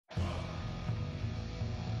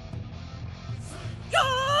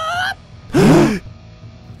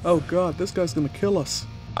Oh god, this guy's gonna kill us.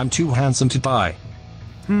 I'm too handsome to die.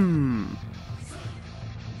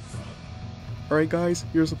 Alright guys,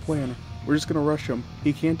 here's the plan. We're just gonna rush him.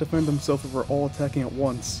 He can't defend himself if we're all attacking at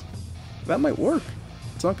once. That might work.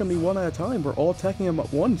 It's not gonna be one at a time, we're all attacking him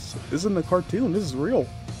at once. This isn't a cartoon, this is real.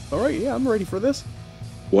 Alright, yeah, I'm ready for this.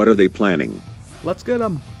 What are they planning? Let's get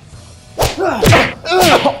him.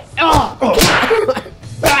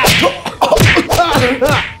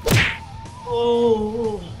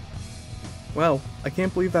 Well, I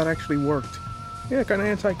can't believe that actually worked. Yeah, kinda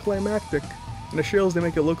anticlimactic. In the shows they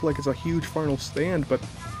make it look like it's a huge final stand, but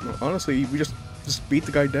honestly, we just beat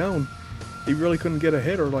the guy down. He really couldn't get a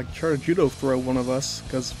hit or like try to judo throw one of us,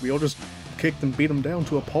 because we all just kicked and beat him down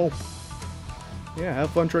to a pulp. Yeah,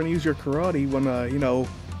 have fun trying to use your karate when, you know,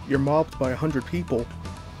 you're mobbed by 100 people.